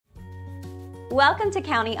Welcome to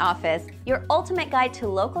County Office, your ultimate guide to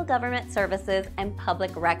local government services and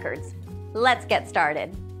public records. Let's get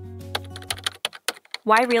started.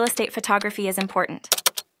 Why real estate photography is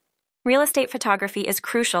important. Real estate photography is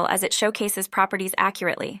crucial as it showcases properties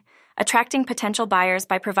accurately, attracting potential buyers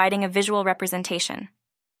by providing a visual representation.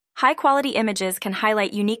 High-quality images can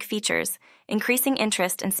highlight unique features, increasing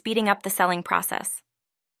interest and speeding up the selling process.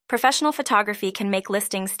 Professional photography can make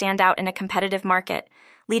listings stand out in a competitive market,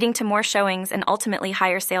 leading to more showings and ultimately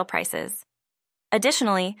higher sale prices.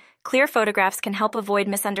 Additionally, clear photographs can help avoid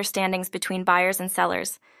misunderstandings between buyers and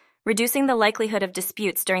sellers, reducing the likelihood of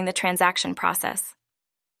disputes during the transaction process.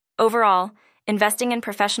 Overall, investing in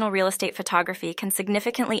professional real estate photography can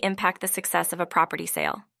significantly impact the success of a property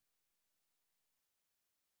sale.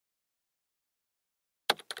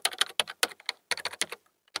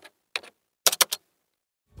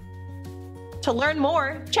 To learn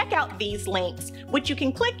more, check out these links, which you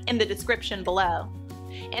can click in the description below.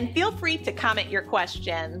 And feel free to comment your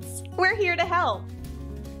questions. We're here to help.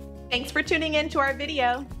 Thanks for tuning in to our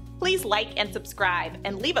video. Please like and subscribe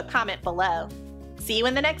and leave a comment below. See you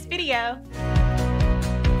in the next video.